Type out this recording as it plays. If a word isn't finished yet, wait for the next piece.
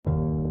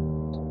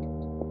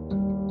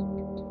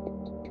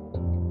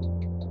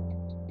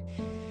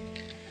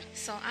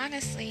So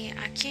honestly,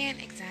 I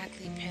can't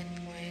exactly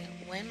pinpoint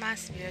when my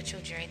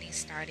spiritual journey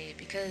started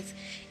because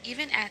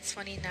even at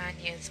 29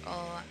 years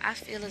old, I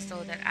feel as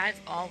though that I've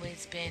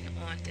always been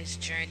on this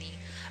journey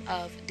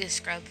of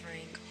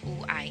discovering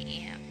who I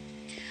am.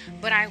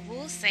 But I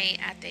will say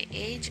at the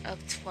age of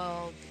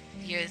 12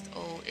 years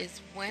old is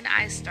when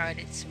I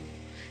started to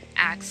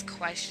ask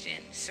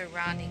questions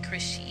surrounding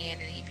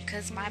Christianity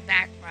because my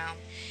background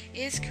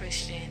is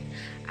Christian.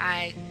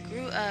 I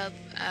grew up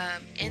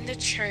in the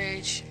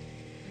church.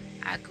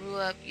 I grew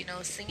up,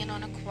 singing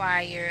on a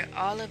choir,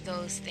 all of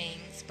those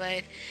things.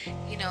 But,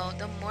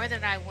 the more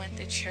that I went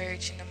to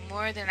church and the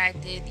more that I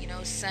did,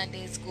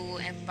 Sunday school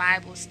and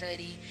Bible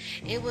study,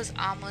 it was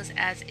almost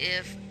as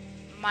if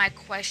my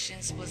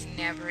questions was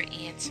never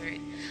answered.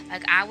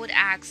 Like I would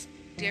ask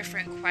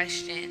different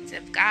questions.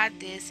 If God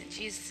this and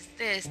Jesus is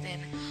this, then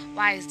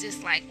why is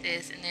this like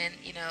this? And then,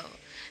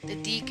 the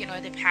deacon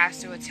or the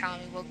pastor would tell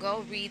me, well,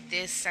 go read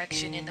this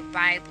section in the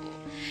Bible.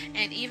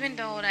 And even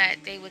though that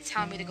they would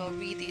tell me to go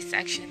read these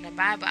section in the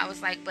Bible, I was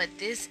like, but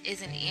this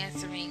isn't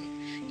answering,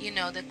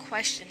 the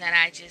question that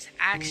I just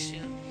asked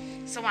you.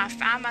 So I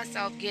found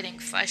myself getting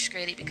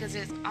frustrated because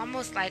it's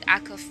almost like I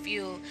could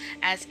feel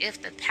as if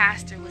the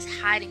pastor was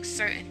hiding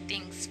certain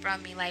things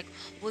from me, like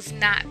was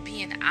not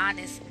being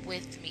honest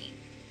with me.